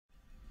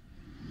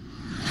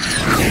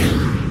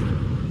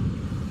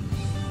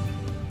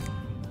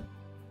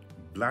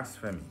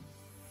Blasphemy.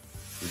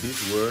 With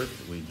this word,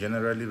 we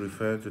generally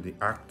refer to the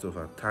act of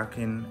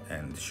attacking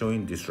and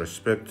showing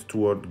disrespect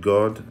toward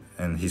God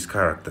and His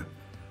character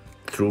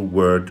through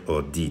word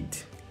or deed.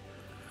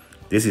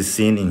 This is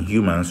seen in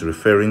humans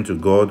referring to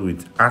God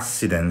with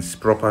accidents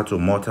proper to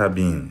mortal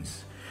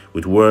beings,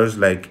 with words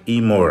like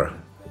immoral,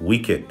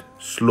 wicked,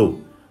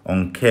 slow,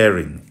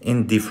 uncaring,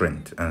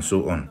 indifferent, and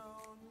so on.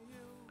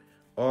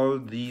 All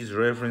these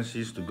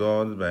references to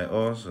God by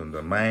us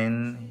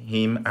undermine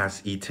Him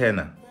as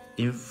eternal,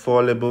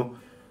 infallible,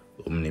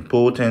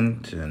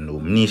 omnipotent, and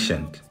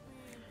omniscient.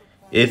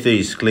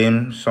 Atheists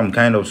claim some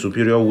kind of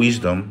superior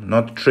wisdom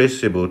not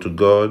traceable to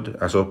God,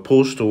 as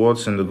opposed to what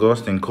St.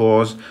 Augustine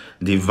calls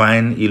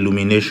divine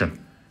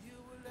illumination.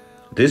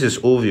 This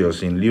is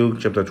obvious in Luke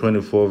chapter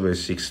 24,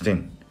 verse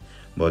 16.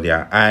 But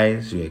their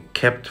eyes were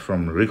kept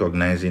from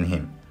recognizing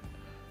Him.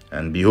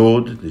 And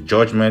behold, the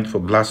judgment for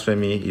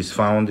blasphemy is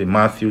found in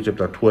Matthew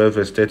chapter 12,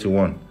 verse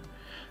 31.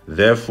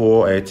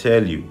 Therefore, I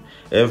tell you,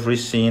 every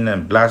sin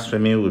and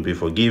blasphemy will be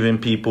forgiven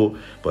people,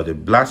 but the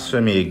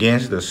blasphemy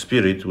against the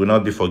Spirit will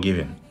not be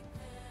forgiven.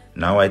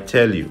 Now I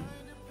tell you,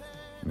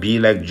 be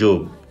like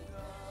Job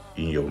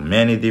in your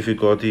many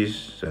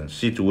difficulties and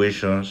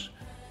situations,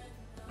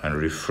 and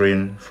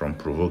refrain from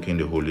provoking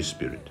the Holy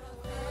Spirit.